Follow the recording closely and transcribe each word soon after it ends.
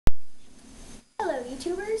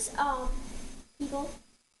YouTubers, people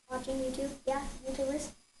watching YouTube, yeah, YouTubers.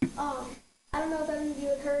 I don't know if any of you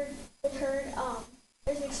had heard,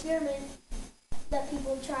 there's an experiment that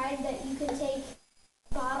people tried that you can take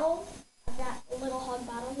a bottle, I've got a little hug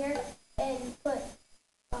bottle here, and put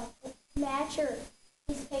a match or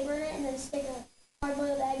piece of paper in it, and then stick a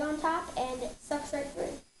hard-boiled egg on top, and it sucks right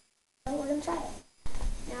through. So we're gonna try it.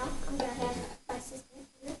 Now, I'm gonna have my assistant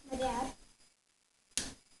here, my dad,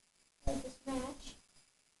 take this match.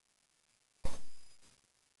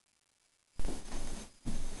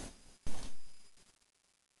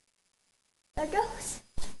 There it goes.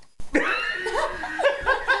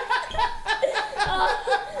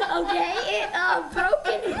 Okay, it broke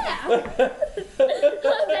in half.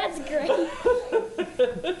 Oh, that's great.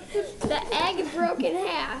 The egg broke in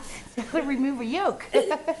half. That would remove a yolk. Look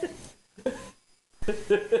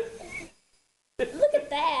at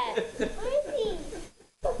that. Where is he?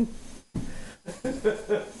 Let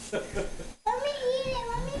me eat it.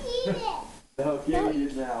 Let me eat it. No, can't eat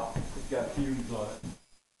it now. It's got fumes on it.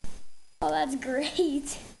 Oh, that's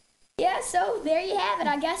great. Yeah, so there you have it.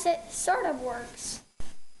 I guess it sort of works.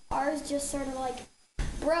 Ours just sort of like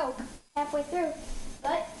broke halfway through.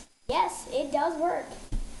 But yes, it does work.